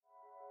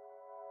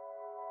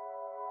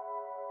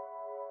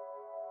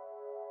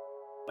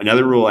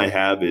Another rule I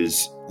have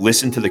is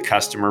listen to the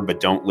customer,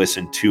 but don't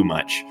listen too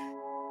much.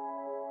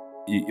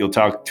 You'll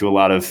talk to a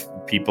lot of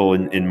people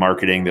in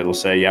marketing that'll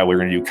say, yeah, we're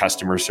going to do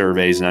customer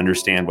surveys and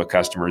understand what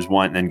customers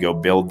want and then go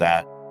build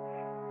that.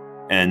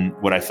 And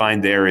what I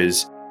find there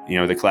is,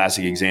 the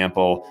classic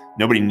example,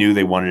 nobody knew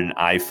they wanted an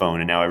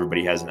iPhone and now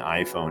everybody has an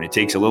iPhone. It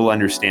takes a little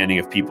understanding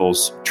of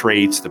people's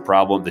traits,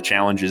 the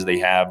challenges they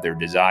have, their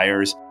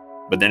desires,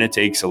 but then it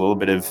takes a little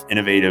bit of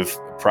innovative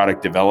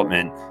product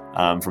development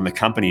from the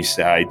company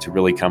side to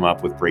really come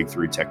up with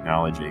breakthrough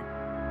technology.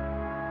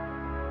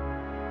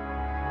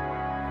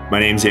 My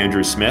name's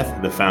Andrew Smith,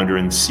 the founder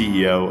and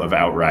CEO of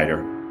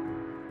Outrider.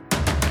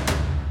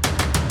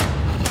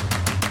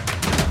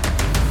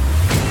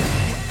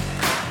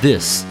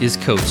 This is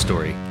Code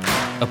Story,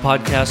 a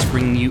podcast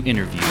bringing you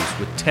interviews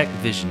with tech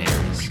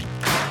visionaries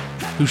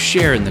who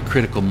share in the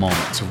critical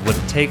moments of what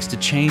it takes to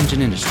change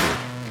an industry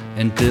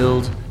and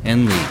build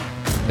and lead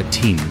a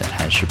team that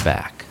has your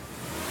back.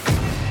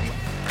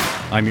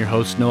 I'm your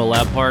host, Noah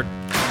Labhart,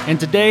 and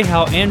today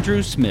how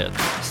Andrew Smith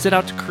set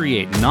out to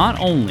create not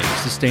only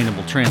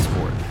sustainable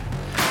transport,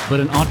 but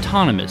an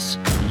autonomous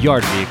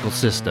yard vehicle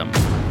system.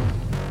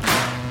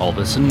 All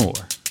this and more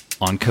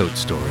on Code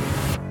Story.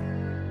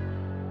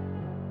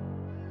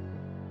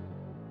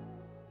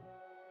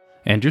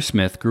 Andrew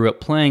Smith grew up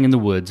playing in the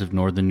woods of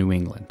northern New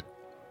England.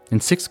 In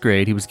 6th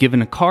grade, he was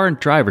given a car and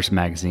driver's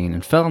magazine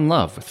and fell in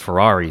love with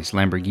Ferraris,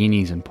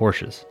 Lamborghinis, and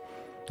Porsches.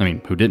 I mean,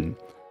 who didn't?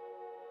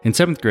 In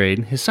 7th grade,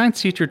 his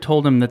science teacher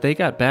told him that they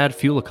got bad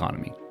fuel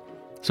economy,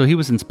 so he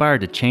was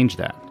inspired to change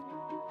that.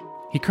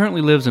 He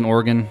currently lives in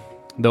Oregon,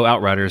 though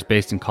Outrider is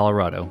based in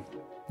Colorado,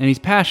 and he's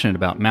passionate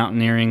about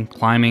mountaineering,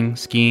 climbing,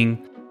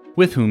 skiing,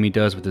 with whom he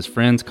does with his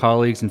friends,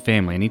 colleagues, and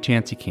family any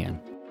chance he can.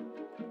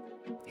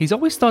 He's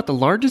always thought the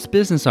largest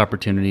business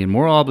opportunity and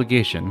moral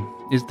obligation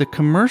is the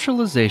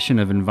commercialization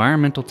of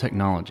environmental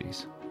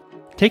technologies.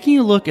 Taking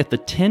a look at the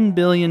 10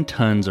 billion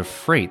tons of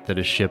freight that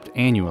is shipped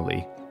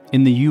annually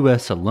in the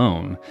U.S.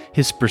 alone,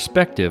 his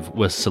perspective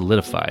was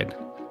solidified.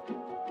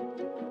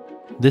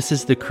 This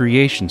is the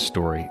creation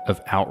story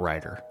of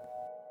Outrider.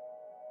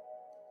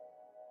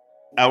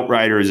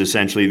 Outrider is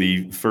essentially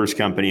the first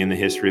company in the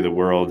history of the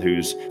world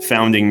whose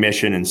founding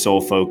mission and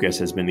sole focus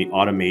has been the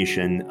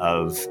automation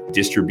of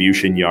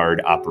distribution yard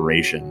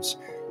operations.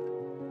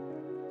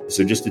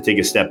 So just to take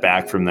a step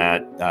back from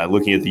that,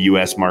 looking at the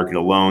U.S. market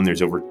alone,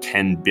 there's over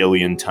 10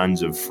 billion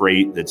tons of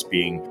freight that's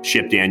being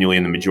shipped annually,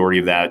 and the majority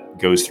of that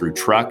goes through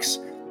trucks.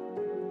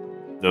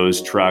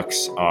 Those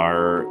trucks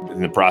are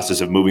in the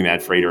process of moving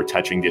that freight or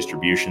touching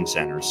distribution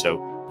centers.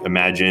 So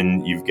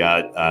imagine you've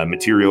got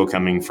material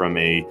coming from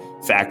a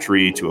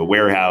factory to a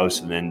warehouse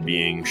and then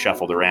being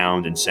shuffled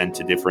around and sent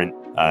to different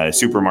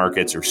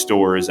supermarkets or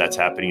stores. That's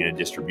happening in a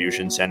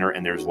distribution center.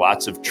 And there's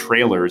lots of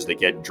trailers that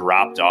get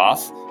dropped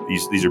off.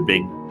 These are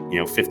big,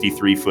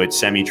 53-foot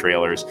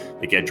semi-trailers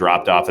that get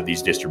dropped off at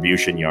these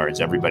distribution yards.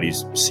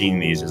 Everybody's seen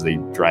these as they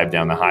drive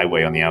down the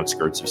highway on the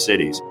outskirts of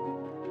cities.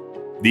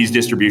 These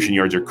distribution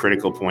yards are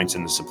critical points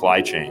in the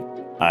supply chain.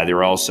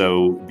 They're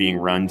also being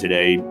run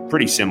today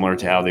pretty similar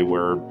to how they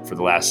were for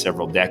the last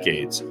several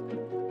decades.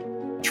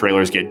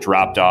 Trailers get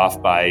dropped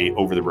off by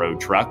over-the-road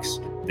trucks.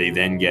 They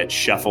then get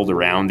shuffled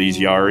around these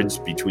yards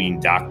between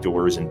dock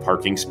doors and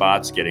parking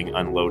spots, getting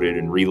unloaded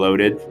and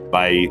reloaded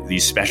by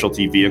these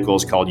specialty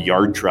vehicles called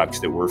yard trucks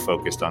that we're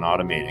focused on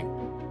automating.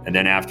 And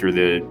then after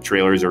the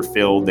trailers are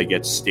filled, they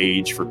get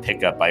staged for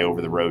pickup by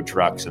over-the-road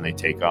trucks and they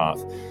take off.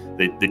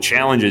 The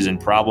challenges and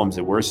problems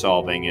that we're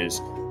solving is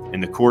in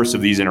the course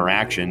of these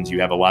interactions, you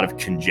have a lot of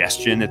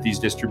congestion at these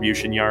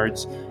distribution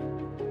yards.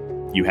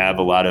 You have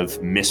a lot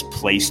of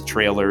misplaced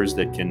trailers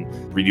that can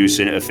reduce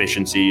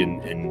efficiency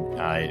and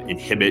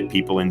inhibit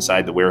people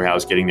inside the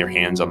warehouse getting their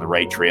hands on the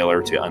right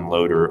trailer to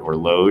unload or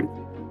load.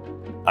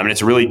 I mean,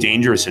 it's a really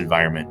dangerous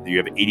environment. You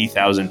have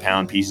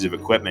 80,000-pound pieces of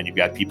equipment. You've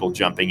got people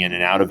jumping in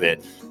and out of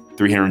it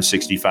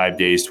 365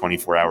 days,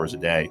 24 hours a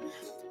day.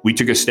 We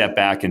took a step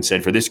back and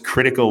said, for this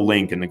critical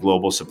link in the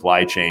global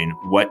supply chain,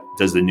 what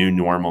does the new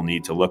normal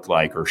need to look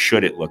like, or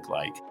should it look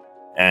like?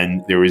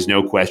 And there was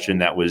no question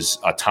that was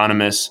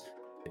autonomous,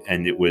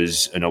 and it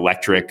was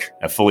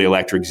a fully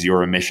electric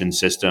zero emission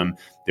system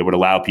that would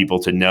allow people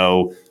to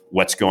know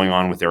what's going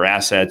on with their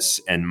assets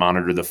and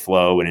monitor the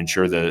flow and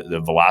ensure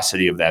the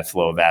velocity of that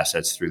flow of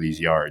assets through these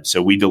yards.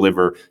 So we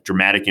deliver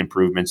dramatic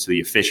improvements to the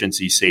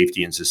efficiency,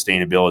 safety, and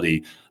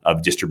sustainability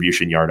of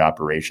distribution yard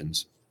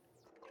operations.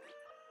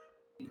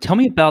 Tell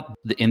me about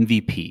the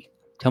MVP.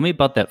 Tell me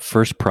about that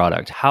first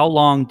product. How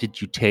long did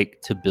you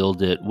take to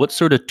build it? What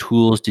sort of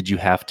tools did you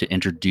have to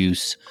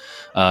introduce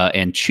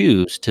and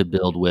choose to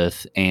build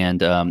with?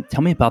 And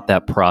tell me about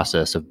that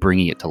process of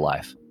bringing it to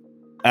life.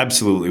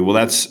 Absolutely. Well,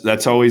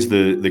 that's always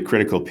the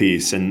critical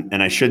piece. And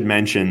I should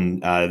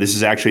mention, this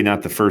is actually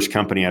not the first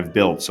company I've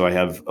built. So I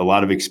have a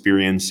lot of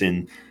experience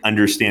in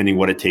understanding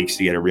what it takes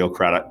to get a real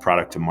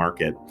product to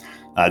market.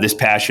 This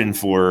passion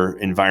for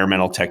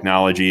environmental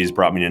technologies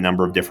brought me to a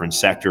number of different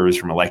sectors,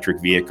 from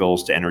electric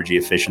vehicles to energy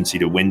efficiency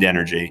to wind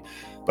energy.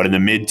 But in the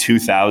mid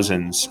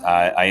 2000s,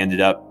 I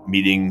ended up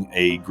meeting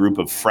a group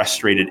of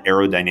frustrated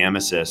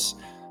aerodynamicists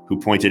who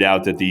pointed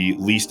out that the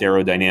least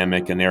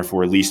aerodynamic and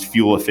therefore least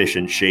fuel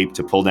efficient shape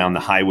to pull down the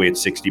highway at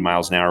 60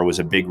 miles an hour was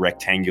a big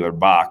rectangular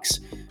box.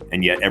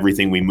 And yet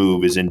everything we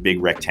move is in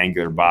big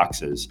rectangular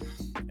boxes.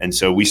 And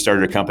so we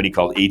started a company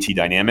called AT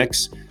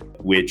Dynamics,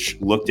 which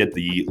looked at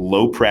the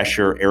low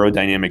pressure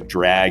aerodynamic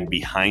drag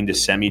behind a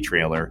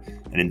semi-trailer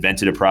and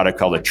invented a product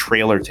called a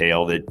trailer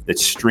tail that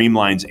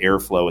streamlines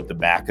airflow at the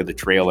back of the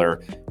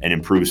trailer and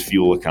improves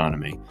fuel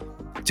economy.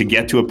 To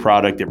get to a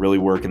product that really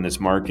worked in this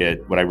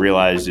market, what I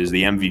realized is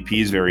the MVP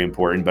is very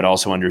important, but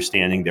also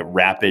understanding that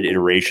rapid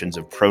iterations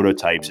of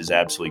prototypes is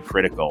absolutely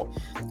critical.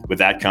 With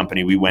that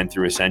company, we went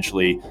through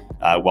essentially,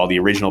 while the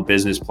original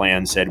business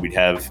plan said we'd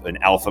have an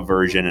alpha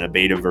version and a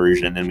beta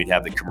version, and then we'd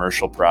have the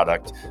commercial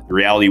product. The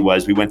reality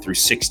was we went through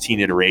 16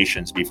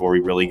 iterations before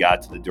we really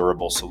got to the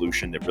durable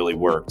solution that really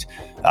worked.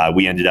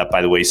 We ended up,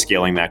 by the way,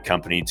 scaling that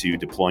company to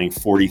deploying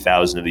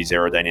 40,000 of these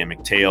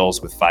aerodynamic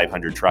tails with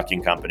 500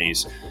 trucking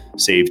companies,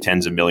 saved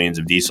tens of millions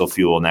of diesel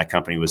fuel, and that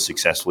company was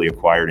successfully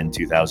acquired in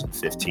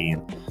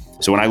 2015.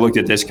 So when I looked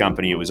at this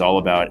company, it was all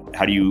about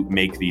how do you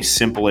make the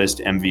simplest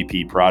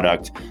MVP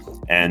product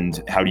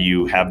and how do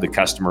you have the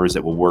customers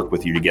that will work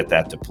with you to get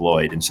that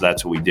deployed? And so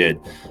that's what we did.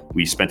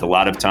 We spent a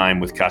lot of time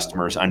with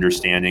customers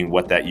understanding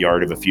what that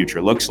yard of a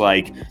future looks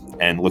like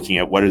and looking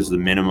at what is the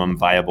minimum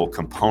viable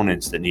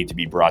components that need to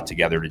be brought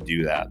together to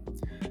do that.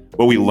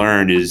 What we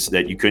learned is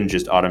that you couldn't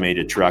just automate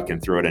a truck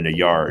and throw it in a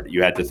yard.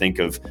 You had to think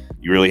of,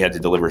 you really had to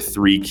deliver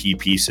three key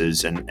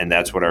pieces, and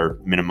that's what our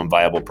minimum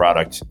viable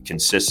product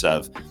consists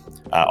of,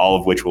 all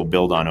of which we'll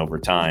build on over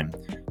time.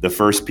 The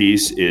first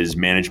piece is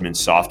management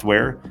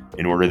software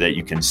in order that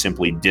you can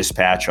simply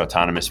dispatch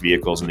autonomous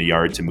vehicles in the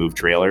yard to move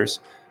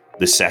trailers.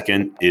 The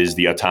second is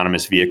the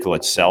autonomous vehicle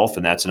itself,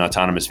 and that's an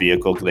autonomous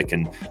vehicle that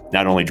can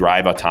not only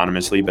drive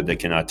autonomously, but that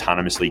can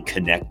autonomously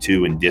connect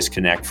to and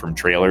disconnect from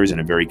trailers in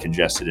a very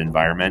congested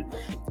environment.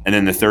 And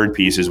then the third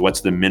piece is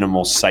what's the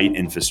minimal site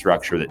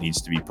infrastructure that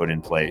needs to be put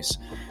in place.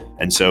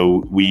 And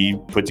so we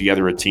put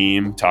together a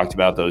team, talked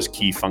about those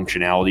key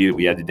functionality that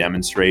we had to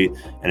demonstrate,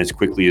 and as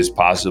quickly as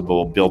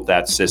possible built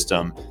that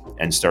system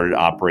and started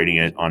operating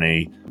it on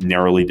a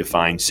narrowly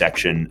defined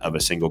section of a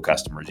single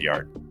customer's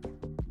yard.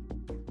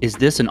 Is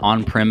this an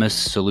on-premise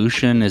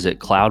solution? Is it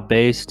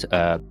cloud-based?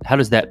 How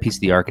does that piece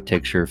of the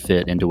architecture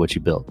fit into what you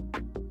built?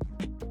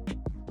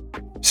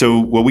 So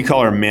what we call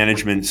our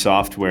management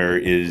software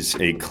is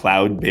a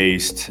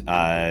cloud-based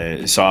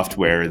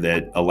software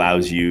that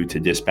allows you to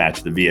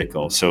dispatch the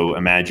vehicle. So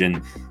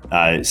imagine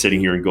sitting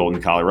here in Golden,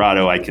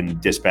 Colorado, I can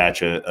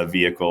dispatch a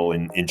vehicle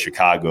in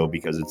Chicago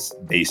because it's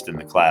based in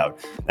the cloud.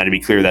 Now, to be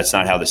clear, that's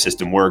not how the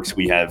system works.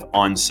 We have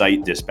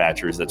on-site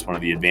dispatchers. That's one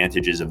of the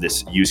advantages of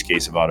this use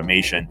case of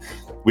automation.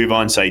 We have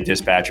on-site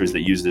dispatchers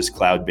that use this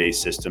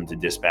cloud-based system to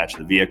dispatch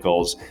the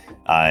vehicles.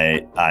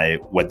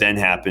 What then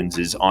happens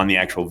is on the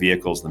actual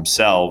vehicles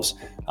themselves,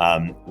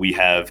 we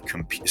have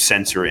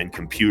sensor and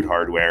compute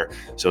hardware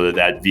so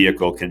that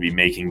vehicle can be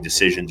making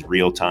decisions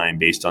real time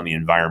based on the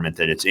environment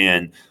that it's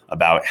in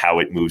about how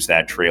it moves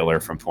that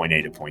trailer from point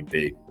A to point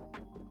B.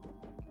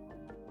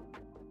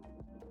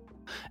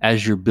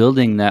 As you're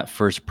building that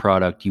first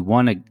product, you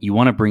want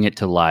to bring it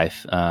to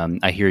life.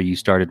 I hear you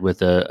started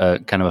with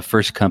a kind of a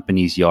first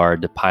company's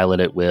yard to pilot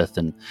it with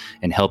and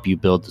help you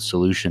build the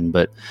solution.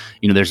 But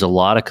there's a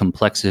lot of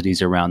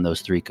complexities around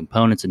those three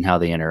components and how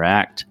they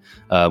interact,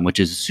 which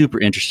is super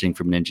interesting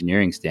from an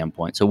engineering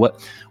standpoint. So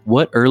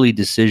what early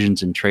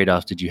decisions and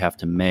trade-offs did you have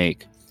to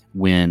make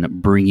when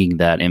bringing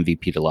that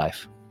MVP to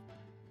life?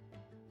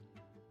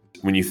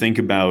 When you think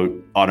about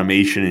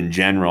automation in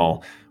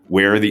general,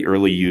 where are the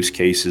early use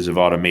cases of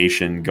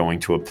automation going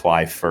to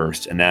apply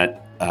first? And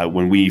that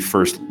when we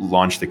first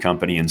launched the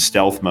company in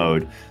stealth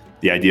mode,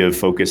 the idea of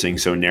focusing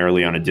so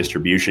narrowly on a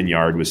distribution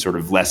yard was sort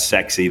of less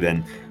sexy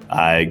than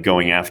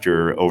going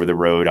after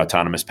over-the-road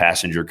autonomous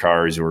passenger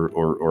cars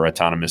or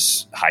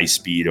autonomous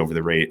high-speed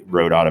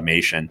over-the-road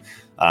automation.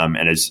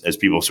 And as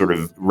people sort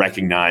of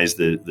recognize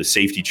the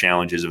safety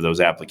challenges of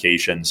those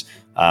applications,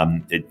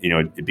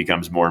 it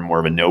becomes more and more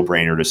of a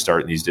no-brainer to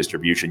start in these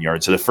distribution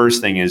yards. So the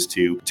first thing is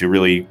to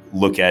really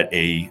look at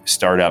a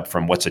startup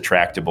from what's a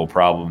tractable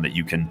problem that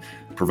you can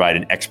provide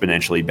an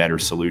exponentially better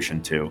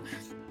solution to.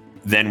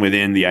 Then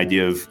within the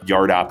idea of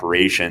yard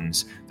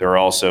operations, there are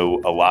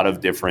also a lot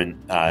of different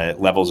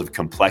levels of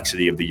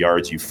complexity of the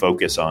yards you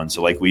focus on.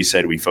 So like we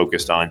said, we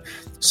focused on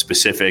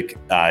specific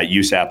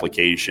use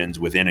applications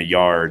within a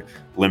yard,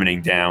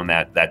 limiting down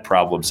that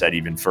problem set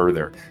even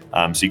further.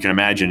 So you can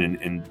imagine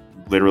in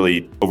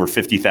literally over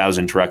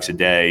 50,000 trucks a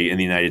day in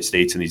the United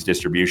States in these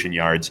distribution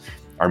yards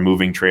are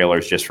moving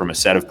trailers just from a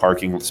set of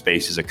parking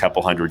spaces a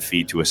couple hundred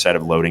feet to a set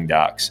of loading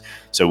docks.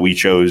 So we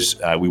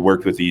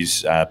worked with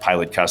these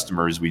pilot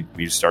customers.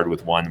 We started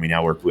with one. We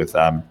now work with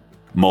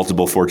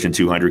multiple Fortune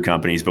 200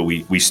 companies, but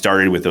we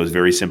started with those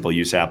very simple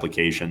use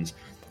applications.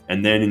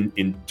 And then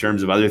in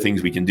terms of other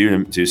things we can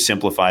do to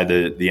simplify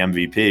the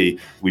MVP,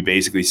 we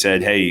basically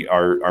said, hey,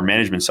 our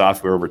management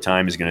software over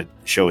time is going to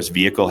show us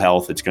vehicle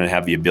health. It's going to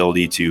have the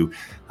ability to,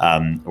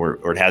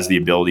 or it has the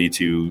ability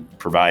to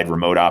provide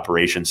remote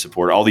operation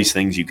support, all these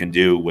things you can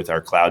do with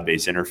our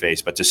cloud-based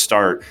interface. But to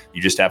start,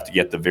 you just have to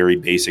get the very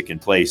basic in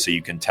place so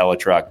you can tell a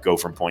truck, go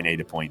from point A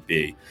to point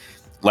B.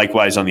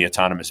 Likewise, on the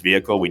autonomous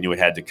vehicle, we knew it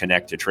had to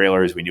connect to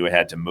trailers. We knew it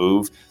had to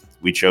move.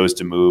 We chose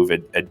to move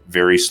at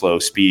very slow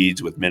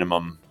speeds with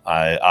minimum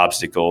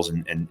obstacles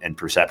and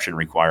perception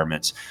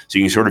requirements. So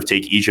you can sort of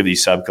take each of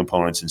these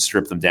subcomponents and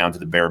strip them down to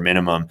the bare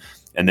minimum.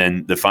 And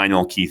then the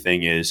final key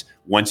thing is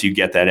once you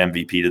get that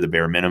MVP to the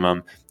bare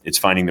minimum, it's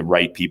finding the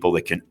right people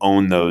that can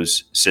own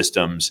those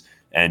systems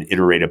and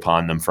iterate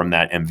upon them from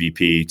that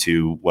MVP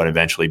to what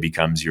eventually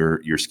becomes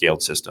your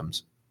scaled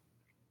systems.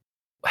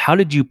 How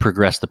did you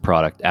progress the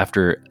product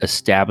after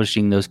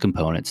establishing those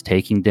components,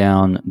 taking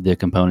down the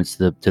components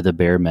to the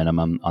bare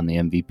minimum on the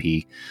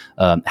MVP?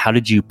 How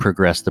did you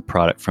progress the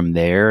product from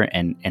there?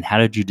 And how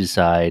did you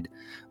decide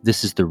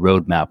this is the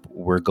roadmap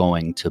we're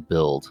going to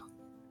build?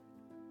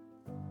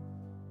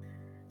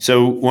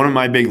 So one of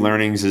my big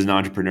learnings as an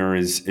entrepreneur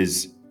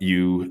is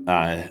you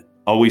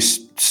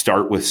always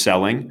start with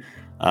selling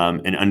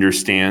and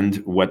understand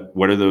what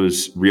are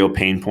those real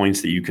pain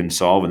points that you can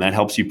solve. And that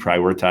helps you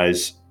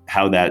prioritize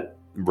how that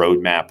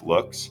roadmap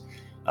looks.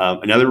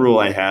 Another rule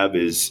I have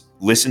is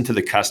listen to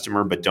the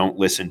customer, but don't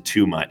listen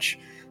too much.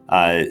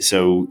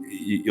 So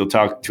you'll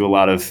talk to a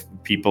lot of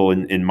people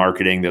in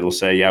marketing that'll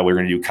say, yeah, we're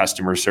going to do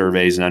customer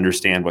surveys and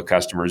understand what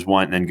customers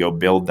want and then go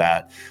build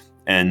that.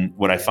 And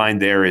what I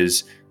find there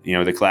is,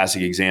 the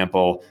classic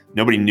example,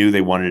 nobody knew they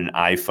wanted an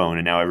iPhone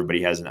and now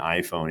everybody has an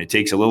iPhone. It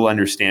takes a little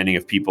understanding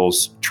of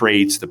people's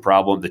traits, the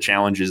problem, the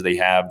challenges they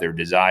have, their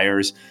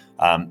desires.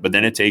 But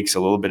then it takes a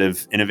little bit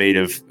of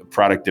innovative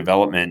product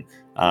development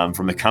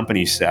from the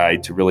company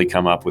side to really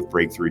come up with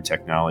breakthrough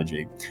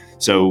technology.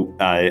 So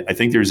I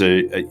think there's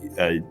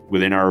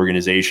within our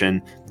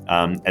organization,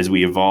 as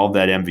we evolve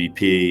that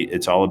MVP,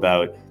 it's all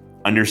about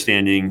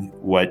understanding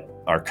what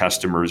our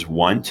customers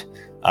want,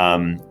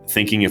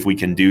 thinking if we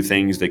can do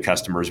things that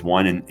customers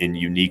want in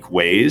unique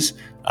ways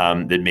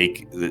that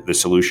make the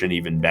solution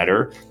even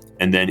better,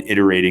 and then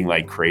iterating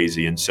like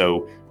crazy. And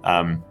so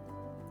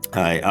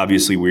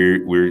obviously,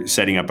 we're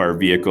setting up our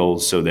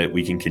vehicles so that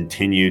we can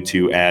continue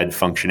to add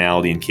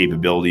functionality and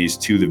capabilities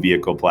to the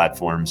vehicle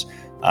platforms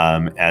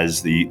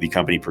as the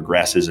company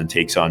progresses and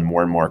takes on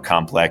more and more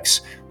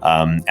complex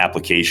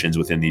applications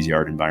within these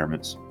yard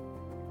environments.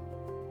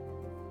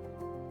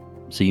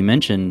 So you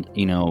mentioned,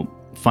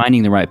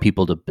 finding the right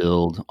people to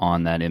build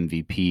on that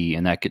MVP,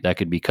 and that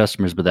could be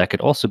customers, but that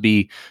could also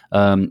be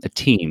a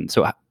team.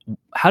 So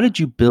how did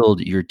you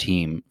build your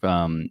team,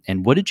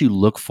 and what did you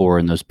look for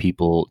in those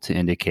people to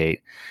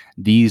indicate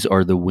these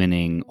are the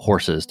winning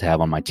horses to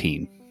have on my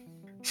team?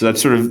 So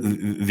that's sort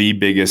of the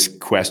biggest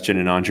question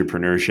in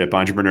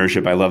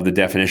entrepreneurship. I love the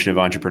definition of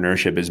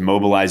entrepreneurship is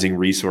mobilizing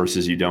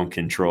resources you don't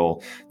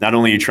control. Not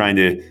only are you trying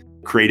to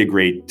create a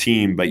great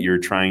team, but you're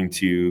trying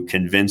to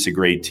convince a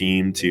great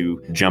team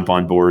to jump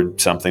on board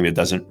something that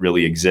doesn't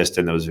really exist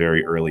in those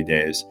very early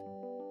days.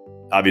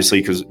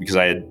 Obviously, because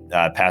I had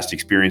past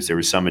experience, there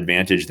was some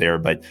advantage there.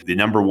 But the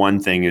number one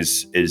thing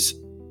is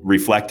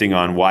reflecting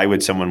on why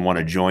would someone want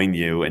to join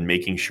you and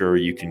making sure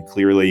you can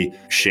clearly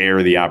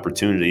share the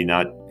opportunity.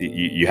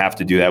 You have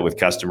to do that with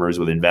customers,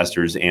 with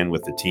investors, and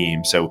with the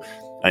team. So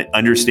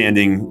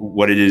understanding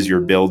what it is you're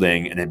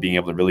building and then being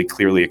able to really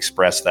clearly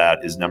express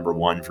that is number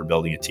one for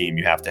building a team.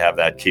 You have to have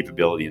that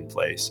capability in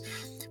place.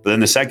 But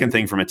then the second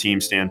thing from a team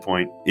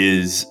standpoint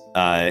is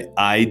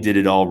I did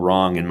it all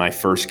wrong in my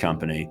first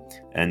company.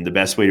 And the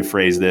best way to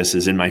phrase this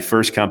is in my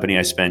first company,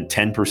 I spent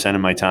 10%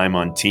 of my time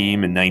on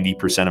team and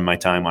 90% of my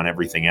time on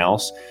everything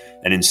else.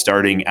 And in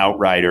starting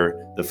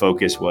Outrider, the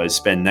focus was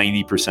spend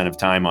 90% of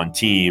time on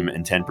team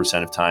and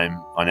 10% of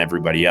time on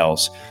everybody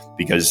else,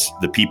 because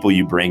the people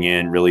you bring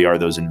in really are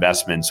those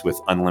investments with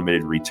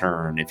unlimited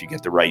return if you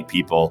get the right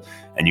people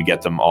and you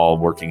get them all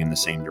working in the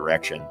same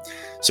direction.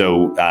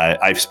 So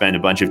I've spent a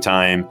bunch of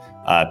time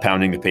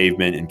pounding the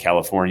pavement in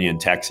California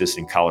and Texas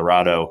and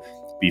Colorado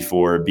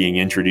before being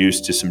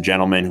introduced to some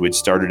gentlemen who had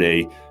started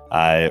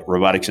a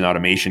robotics and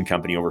automation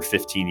company over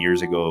 15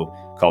 years ago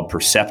called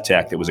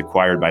Perceptech that was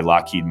acquired by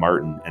Lockheed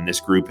Martin. And this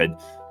group had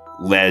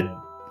led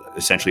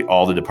essentially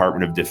all the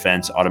Department of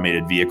Defense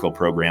automated vehicle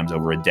programs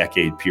over a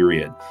decade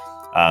period.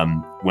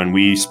 When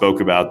we spoke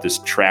about this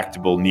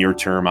tractable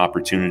near-term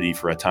opportunity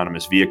for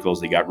autonomous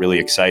vehicles, they got really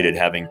excited,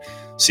 having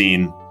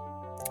seen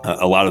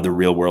a lot of the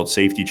real-world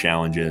safety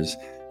challenges.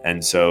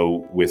 And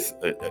so with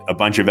a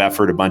bunch of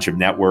effort, a bunch of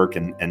network,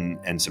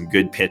 and some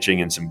good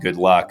pitching and some good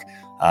luck,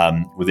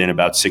 within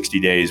about 60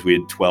 days, we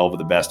had 12 of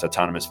the best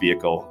autonomous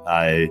vehicle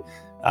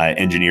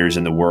engineers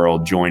in the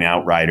world join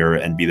Outrider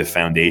and be the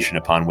foundation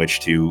upon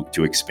which to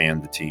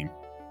expand the team.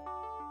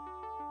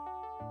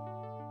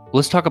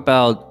 Let's talk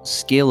about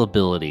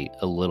scalability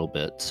a little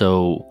bit.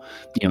 So,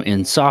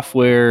 in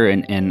software,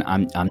 and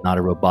I'm not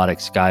a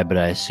robotics guy, but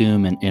I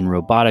assume in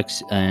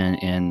robotics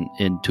and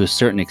to a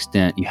certain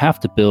extent, you have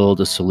to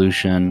build a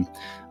solution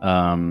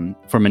from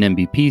an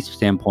MVP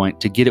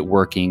standpoint to get it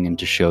working and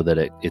to show that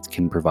it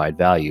can provide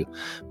value.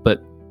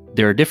 But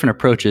there are different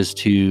approaches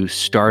to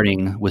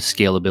starting with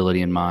scalability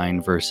in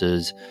mind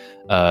versus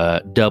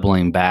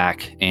doubling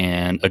back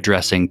and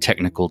addressing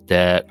technical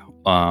debt.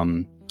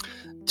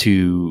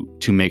 To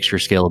make sure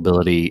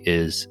scalability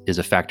is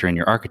a factor in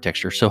your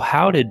architecture. So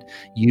how did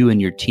you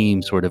and your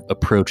team sort of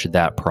approach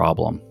that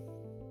problem?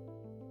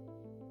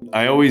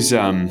 I always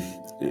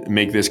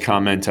make this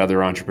comment to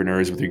other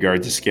entrepreneurs with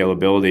regard to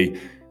scalability.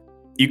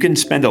 You can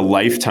spend a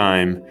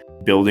lifetime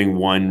building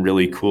one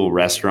really cool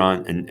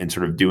restaurant and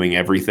sort of doing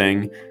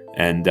everything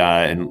and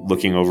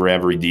looking over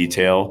every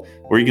detail,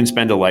 or you can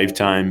spend a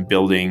lifetime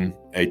building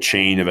a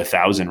chain of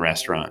 1,000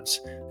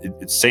 restaurants.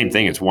 It's the same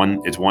thing. It's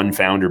one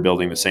founder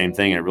building the same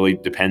thing, and it really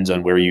depends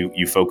on where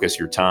you focus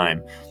your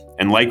time.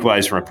 And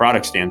likewise, from a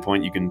product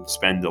standpoint, you can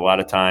spend a lot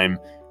of time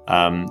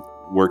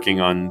working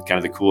on kind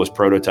of the coolest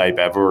prototype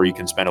ever, or you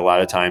can spend a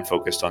lot of time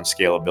focused on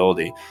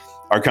scalability.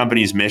 Our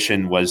company's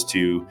mission was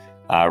to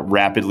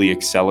rapidly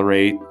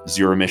accelerate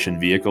zero-emission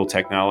vehicle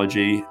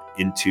technology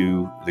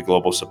into the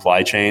global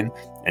supply chain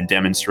and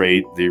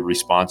demonstrate the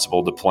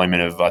responsible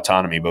deployment of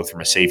autonomy, both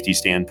from a safety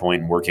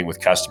standpoint and working with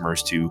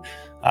customers to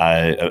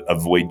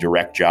avoid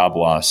direct job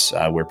loss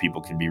where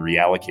people can be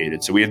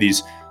reallocated. So we have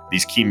these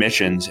key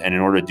missions, and in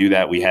order to do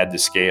that, we had to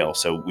scale.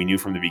 So we knew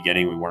from the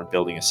beginning we weren't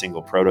building a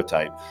single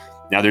prototype.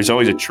 Now, there's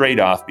always a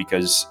trade-off,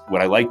 because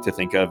what I like to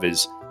think of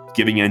is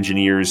giving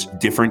engineers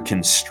different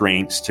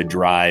constraints to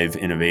drive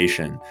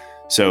innovation.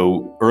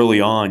 So early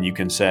on, you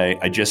can say,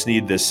 I just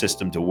need this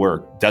system to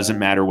work. Doesn't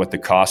matter what the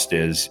cost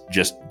is,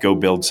 just go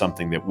build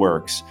something that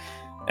works.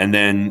 And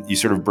then you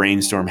sort of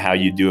brainstorm how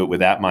you do it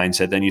with that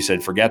mindset. Then you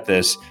said, forget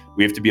this.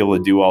 We have to be able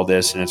to do all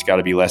this, and it's got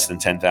to be less than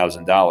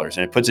 $10,000. And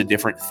it puts a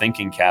different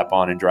thinking cap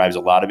on and drives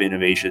a lot of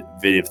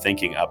innovative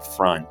thinking up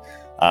front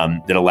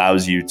that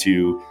allows you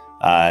to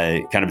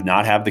kind of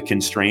not have the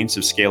constraints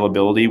of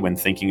scalability when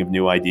thinking of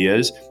new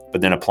ideas,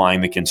 but then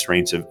applying the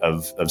constraints of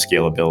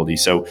scalability.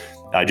 So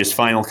just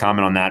final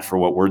comment on that for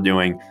what we're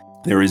doing.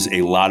 There is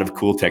a lot of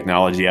cool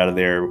technology out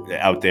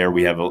there.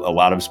 We have a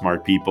lot of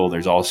smart people.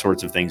 There's all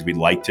sorts of things we'd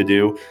like to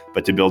do,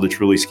 but to build a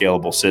truly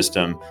scalable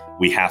system,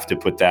 we have to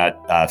put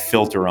that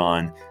filter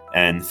on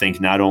and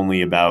think not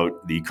only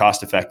about the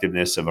cost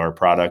effectiveness of our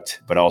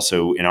product, but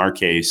also in our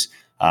case,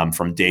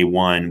 from day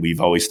one,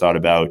 we've always thought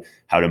about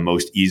how to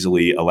most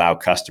easily allow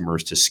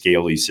customers to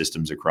scale these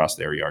systems across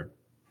their yard.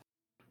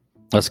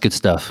 That's good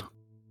stuff.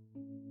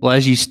 Well,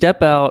 as you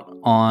step out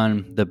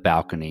on the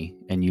balcony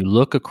and you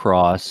look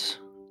across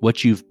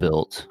what you've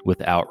built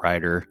with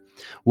Outrider,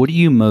 what are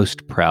you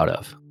most proud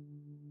of?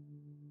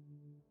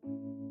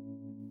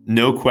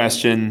 No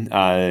question.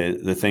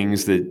 The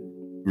things that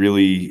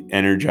really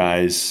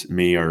energize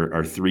me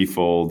are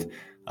threefold.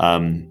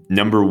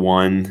 Number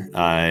one,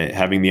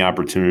 having the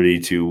opportunity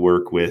to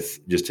work with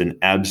just an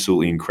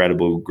absolutely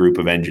incredible group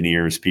of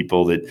engineers,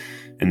 people that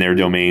in their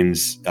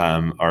domains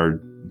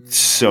are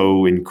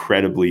so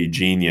incredibly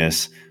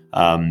genius,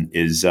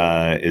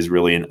 is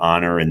really an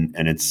honor, and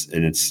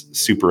it's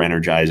super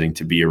energizing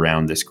to be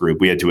around this group.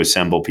 We had to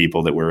assemble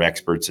people that were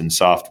experts in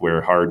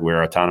software,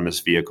 hardware, autonomous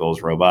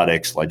vehicles,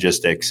 robotics,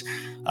 logistics,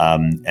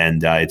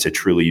 and it's a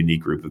truly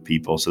unique group of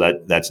people.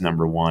 So that's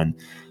number one.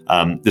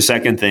 The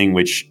second thing,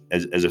 which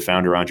as a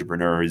founder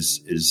entrepreneur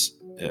is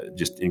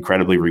just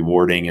incredibly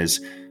rewarding, is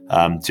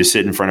to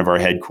sit in front of our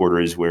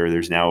headquarters where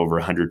there's now over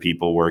 100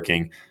 people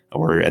working,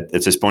 or at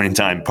this point in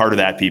time, part of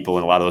that people,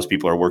 and a lot of those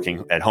people are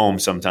working at home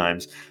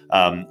sometimes.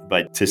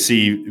 But to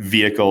see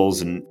vehicles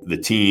and the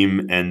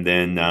team, and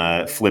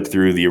then flip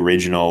through the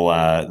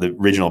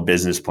original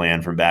business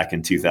plan from back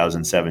in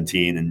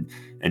 2017,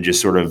 and just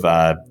sort of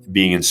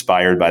being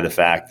inspired by the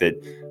fact that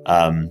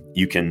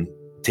you can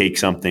take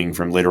something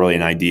from literally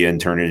an idea and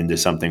turn it into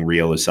something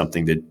real is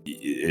something that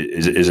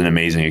is an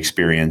amazing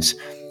experience.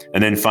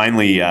 And then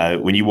finally,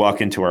 when you walk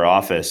into our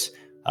office,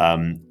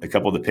 a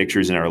couple of the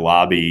pictures in our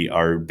lobby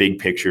are big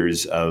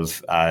pictures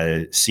of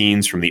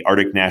scenes from the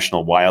Arctic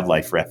National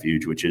Wildlife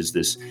Refuge, which is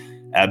this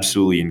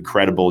absolutely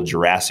incredible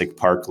Jurassic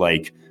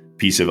Park-like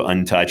piece of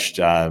untouched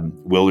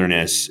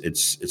wilderness.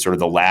 It's sort of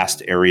the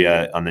last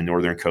area on the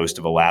northern coast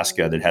of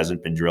Alaska that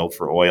hasn't been drilled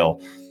for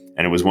oil.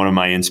 And it was one of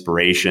my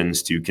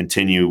inspirations to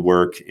continue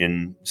work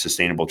in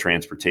sustainable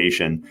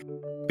transportation.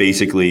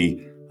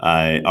 Basically,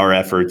 our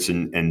efforts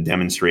and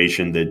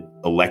demonstration that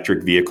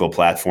electric vehicle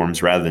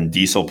platforms rather than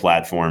diesel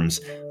platforms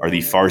are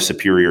the far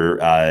superior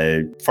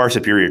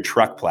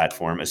truck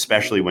platform,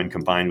 especially when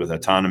combined with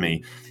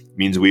autonomy,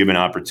 means we have an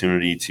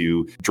opportunity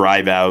to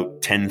drive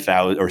out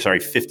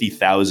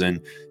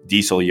 50,000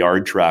 diesel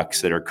yard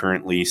trucks that are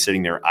currently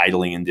sitting there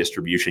idling in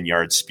distribution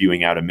yards,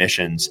 spewing out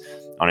emissions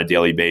on a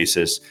daily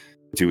basis,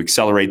 to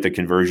accelerate the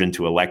conversion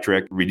to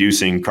electric,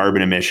 reducing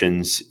carbon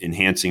emissions,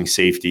 enhancing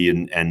safety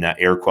and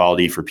air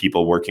quality for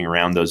people working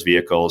around those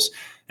vehicles,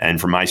 And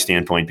from my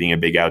standpoint, being a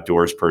big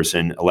outdoors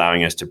person,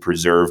 allowing us to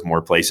preserve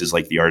more places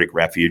like the Arctic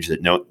Refuge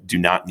that do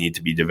not need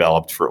to be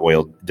developed for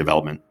oil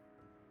development.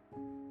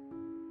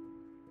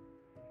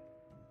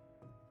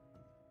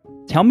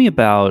 Tell me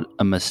about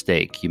a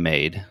mistake you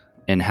made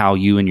and how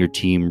you and your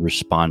team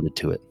responded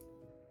to it.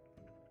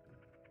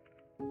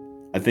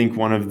 I think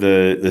one of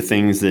the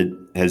things that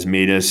has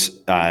made us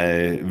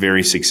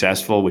very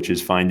successful, which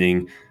is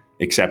finding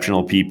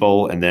exceptional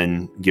people and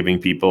then giving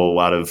people a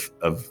lot of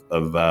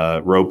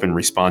rope and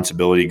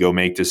responsibility to go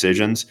make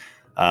decisions,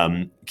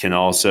 can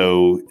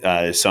also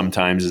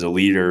sometimes as a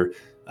leader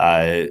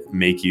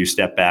make you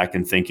step back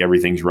and think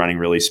everything's running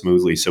really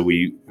smoothly. So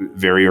we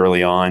very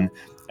early on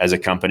as a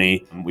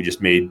company, we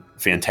just made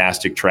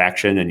fantastic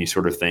traction, and you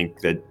sort of think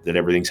that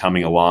everything's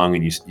humming along,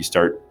 and you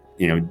start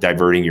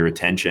diverting your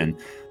attention.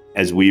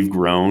 As we've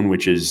grown,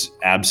 which is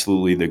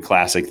absolutely the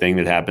classic thing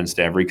that happens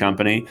to every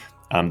company,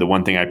 the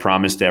one thing I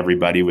promised to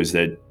everybody was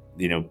that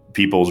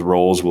people's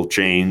roles will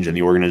change and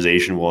the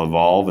organization will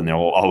evolve, and there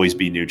will always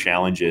be new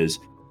challenges.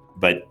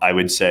 But I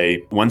would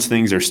say once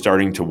things are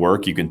starting to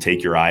work, you can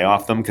take your eye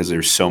off them because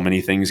there's so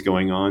many things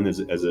going on as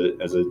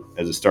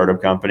a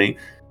startup company.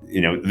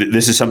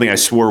 This is something I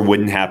swore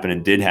wouldn't happen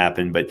and did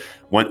happen. But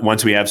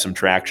once we have some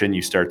traction,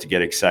 you start to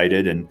get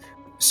excited, and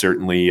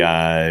certainly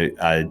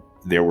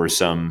there were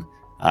some.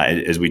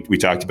 As we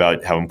talked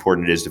about how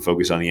important it is to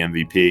focus on the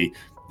MVP,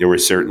 there were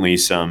certainly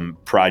some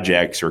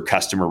projects or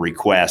customer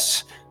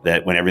requests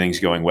that when everything's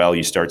going well,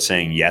 you start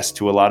saying yes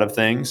to a lot of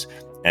things,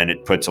 and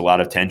it puts a lot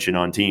of tension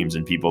on teams,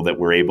 and people that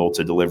were able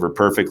to deliver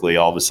perfectly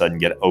all of a sudden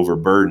get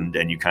overburdened,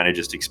 and you kind of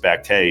just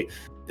expect, hey,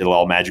 it'll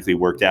all magically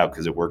work out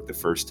because it worked the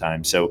first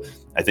time. So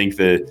I think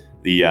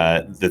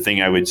the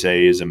thing I would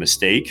say is a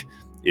mistake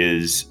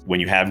is when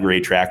you have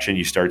great traction,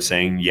 you start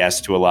saying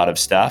yes to a lot of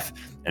stuff.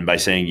 And by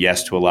saying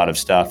yes to a lot of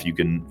stuff, you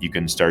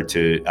can start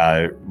to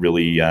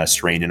really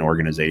strain an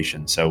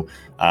organization. So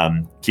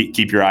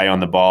keep your eye on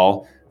the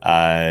ball,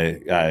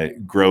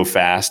 grow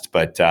fast,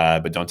 but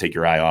don't take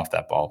your eye off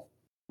that ball.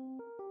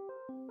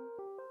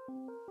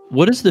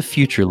 What does the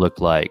future look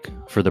like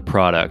for the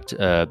product,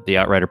 the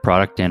Outrider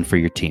product, and for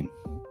your team?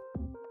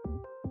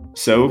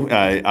 So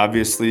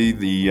obviously,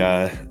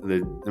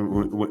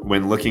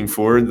 when looking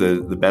forward,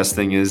 the best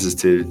thing is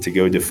to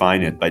go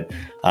define it. But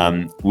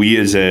we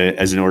as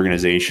an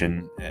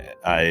organization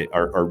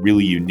are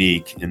really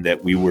unique in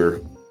that we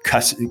were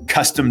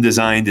custom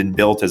designed and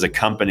built as a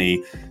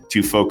company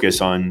to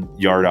focus on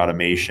yard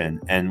automation.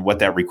 And what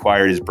that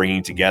required is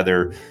bringing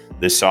together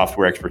the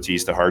software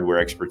expertise, the hardware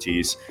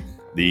expertise,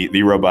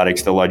 the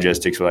robotics, the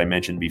logistics, what I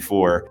mentioned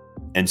before.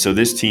 And so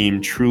this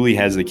team truly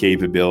has the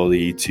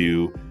capability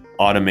to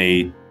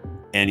automate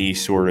any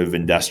sort of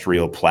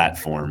industrial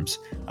platforms.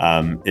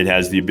 It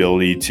has the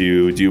ability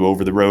to do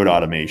over-the-road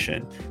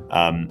automation.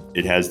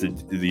 It has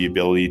the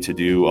ability to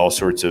do all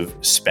sorts of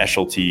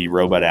specialty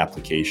robot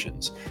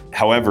applications.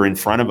 However, in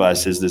front of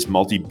us is this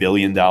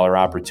multi-billion-dollar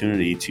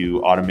opportunity to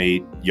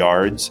automate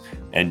yards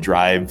and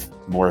drive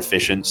more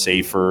efficient,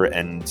 safer,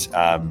 and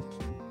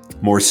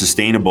more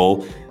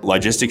sustainable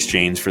logistics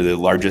chains for the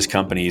largest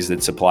companies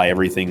that supply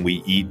everything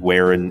we eat,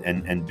 wear,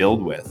 and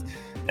build with.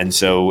 And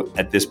so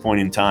at this point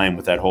in time,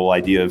 with that whole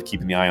idea of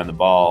keeping the eye on the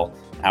ball,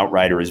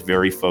 Outrider is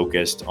very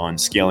focused on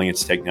scaling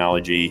its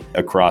technology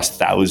across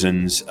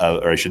thousands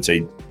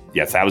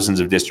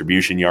of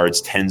distribution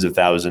yards, tens of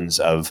thousands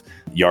of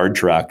yard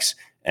trucks,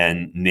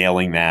 and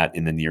nailing that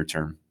in the near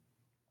term.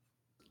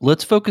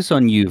 Let's focus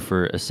on you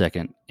for a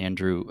second,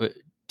 Andrew.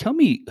 Tell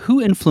me,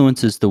 who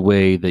influences the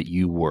way that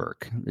you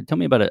work? Tell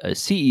me about a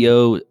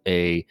CEO,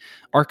 a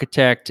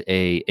architect,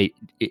 a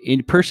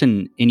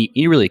person.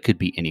 It really could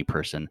be any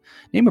person.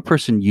 Name a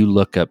person you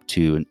look up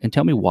to, and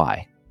tell me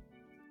why.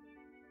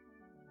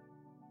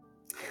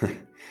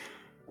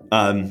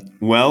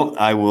 Well,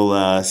 I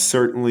will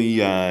certainly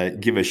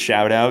give a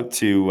shout out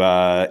to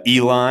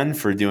Elon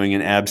for doing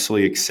an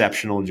absolutely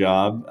exceptional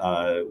job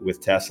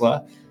with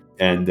Tesla,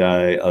 and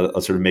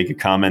I'll sort of make a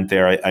comment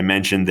there. I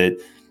mentioned that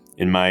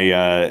in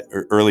my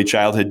early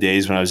childhood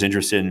days, when I was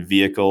interested in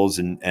vehicles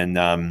and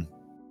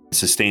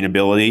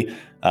sustainability,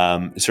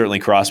 it certainly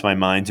crossed my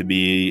mind to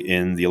be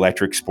in the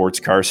electric sports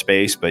car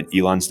space. But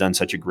Elon's done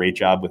such a great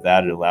job with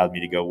that; it allowed me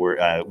to go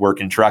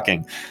work in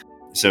trucking.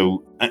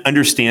 So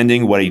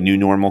understanding what a new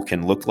normal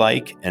can look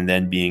like, and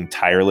then being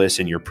tireless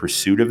in your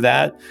pursuit of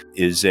that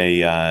is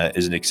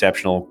an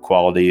exceptional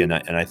quality. And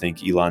I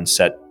think Elon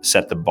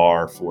set the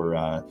bar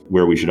for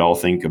where we should all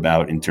think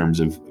about in terms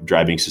of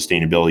driving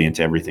sustainability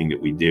into everything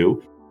that we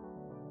do.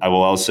 I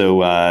will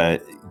also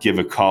give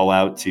a call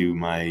out to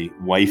my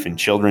wife and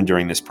children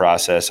during this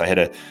process. I had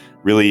a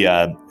really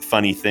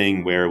funny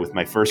thing where with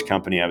my first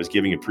company, I was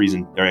giving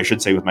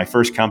with my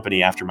first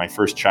company after my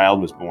first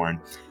child was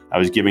born, I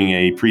was giving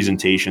a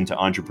presentation to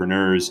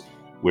entrepreneurs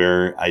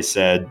where I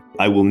said,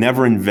 I will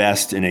never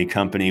invest in a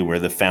company where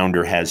the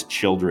founder has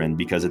children,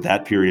 because at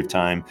that period of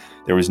time,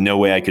 there was no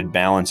way I could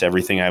balance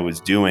everything I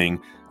was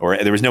doing, or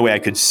there was no way I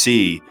could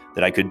see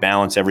that I could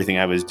balance everything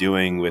I was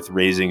doing with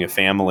raising a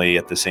family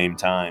at the same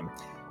time.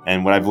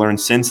 And what I've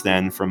learned since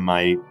then from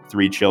my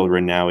 3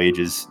 children, now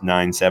ages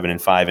 9, 7,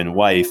 and 5, and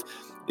wife,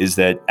 is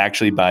that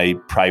actually by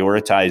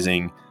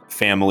prioritizing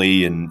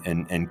family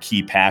and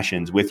key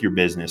passions with your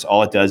business,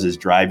 all it does is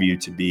drive you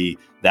to be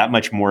that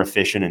much more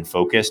efficient and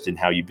focused in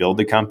how you build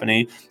the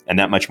company, and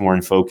that much more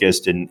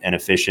focused and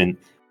efficient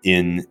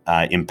in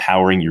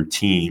empowering your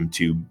team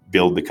to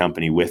build the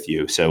company with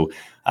you. So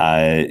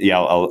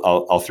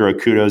I'll throw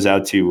kudos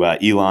out to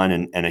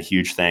Elon and a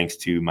huge thanks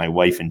to my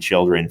wife and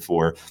children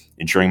for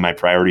ensuring my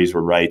priorities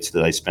were right, so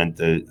that I spent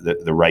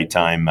the right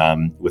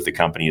time with the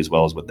company as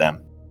well as with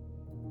them.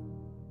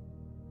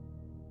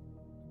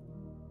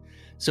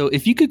 So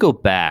if you could go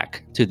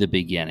back to the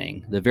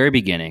beginning, the very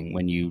beginning,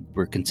 when you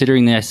were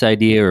considering this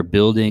idea or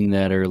building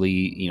that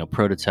early,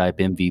 prototype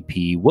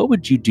MVP, what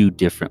would you do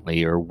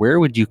differently, or where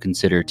would you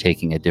consider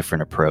taking a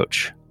different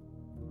approach?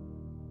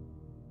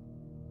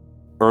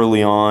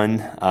 Early on,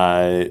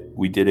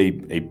 we did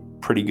a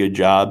pretty good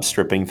job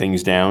stripping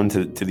things down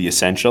to the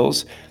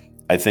essentials.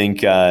 I think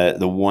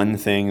the one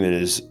thing that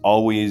is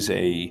always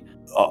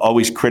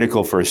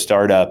critical for a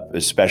startup,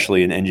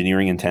 especially an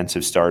engineering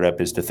intensive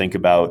startup, is to think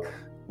about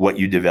what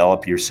you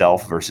develop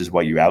yourself versus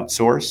what you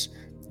outsource.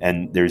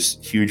 And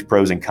there's huge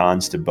pros and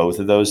cons to both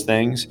of those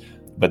things.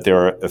 But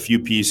there are a few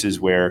pieces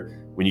where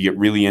when you get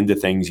really into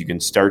things, you can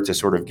start to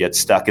sort of get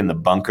stuck in the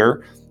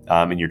bunker,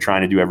 and you're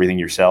trying to do everything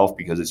yourself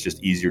because it's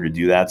just easier to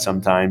do that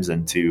sometimes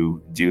than to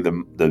do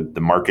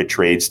the market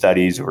trade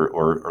studies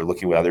or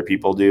looking what other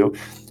people do.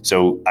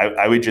 So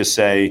I would just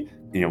say,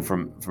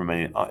 from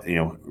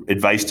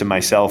advice to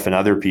myself and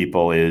other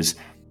people is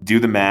do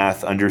the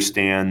math,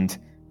 understand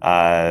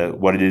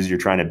what it is you're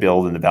trying to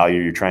build and the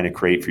value you're trying to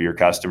create for your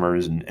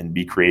customers, and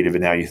be creative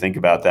in how you think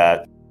about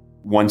that.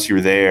 Once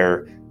you're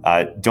there,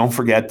 don't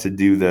forget to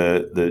do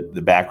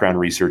the background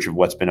research of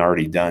what's been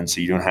already done, so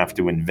you don't have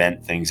to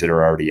invent things that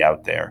are already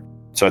out there.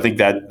 So I think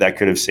that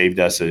could have saved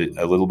us a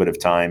little bit of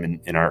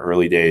time in our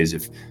early days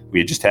if we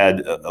had just had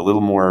a little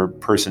more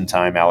person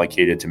time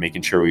allocated to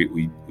making sure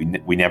we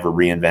never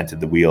reinvented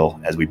the wheel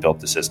as we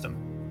built the system.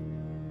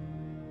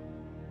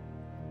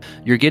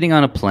 You're getting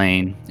on a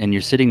plane and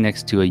you're sitting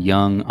next to a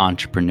young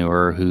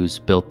entrepreneur who's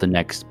built the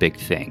next big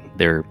thing.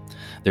 They're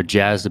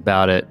jazzed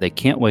about it. They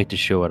can't wait to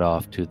show it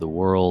off to the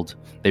world.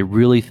 They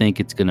really think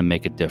it's going to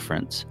make a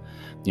difference.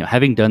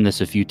 Having done this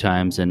a few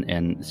times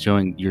and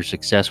showing your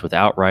success with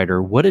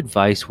Outrider, what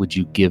advice would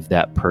you give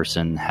that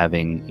person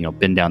having,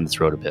 been down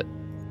this road a bit?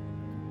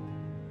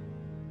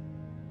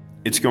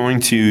 It's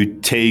going to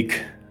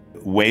take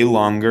way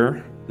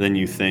longer than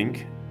you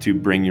think to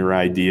bring your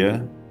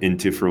idea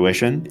into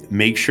fruition.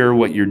 Make sure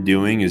what you're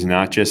doing is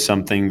not just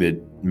something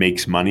that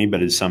makes money,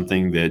 but is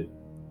something that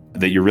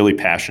you're really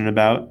passionate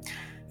about.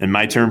 And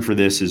my term for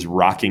this is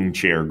rocking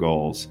chair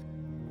goals.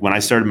 When I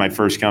started my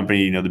first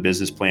company, the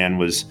business plan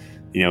was,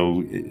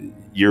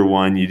 year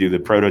 1, you do the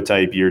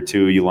prototype, year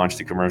 2, you launch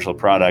the commercial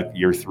product,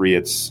 year 3,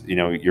 it's,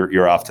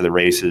 you're off to the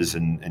races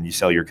and you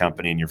sell your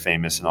company and you're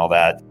famous and all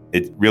that.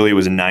 It really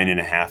was a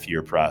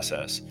 9.5-year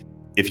process.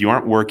 If you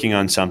aren't working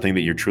on something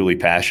that you're truly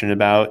passionate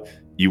about,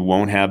 you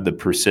won't have the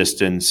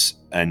persistence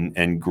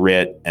and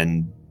grit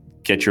and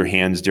get your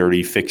hands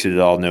dirty, fix it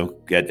all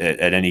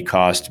at any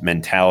cost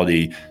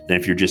mentality than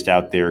if you're just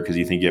out there because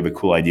you think you have a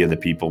cool idea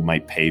that people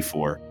might pay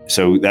for.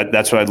 So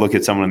that's what I'd look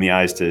at someone in the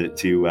eyes to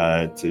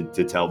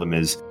tell them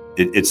is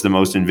it's the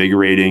most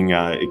invigorating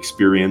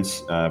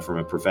experience from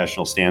a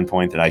professional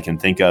standpoint that I can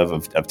think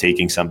of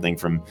taking something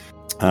from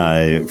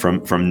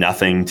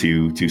nothing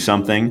to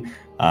something.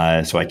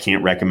 So I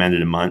can't recommend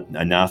it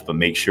enough, but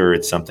make sure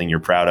it's something you're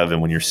proud of.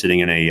 And when you're sitting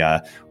in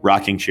a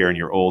rocking chair in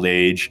your old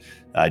age,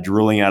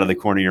 drooling out of the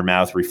corner of your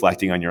mouth,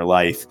 reflecting on your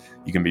life,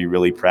 you can be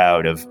really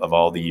proud of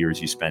all the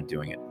years you spent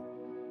doing it.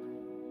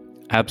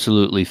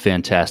 Absolutely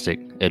fantastic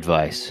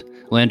advice.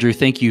 Landry,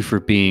 thank you for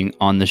being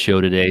on the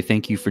show today.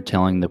 Thank you for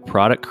telling the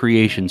product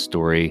creation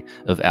story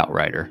of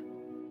Outrider.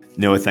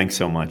 Noah, thanks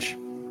so much.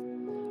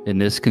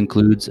 And this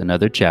concludes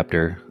another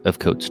chapter of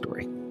Code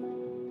Story.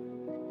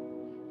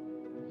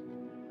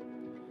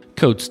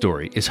 Code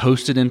Story is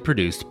hosted and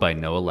produced by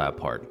Noah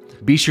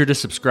Labhart. Be sure to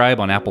subscribe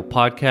on Apple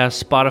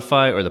Podcasts,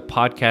 Spotify, or the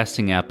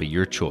podcasting app of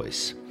your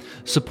choice.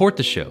 Support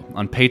the show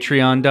on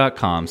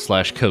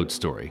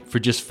patreon.com/codestory for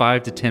just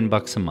 $5 to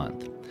 $10 a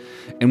month.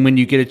 And when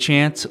you get a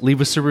chance,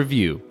 leave us a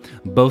review.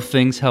 Both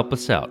things help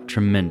us out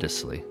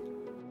tremendously.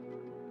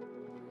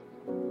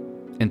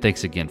 And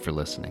thanks again for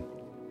listening.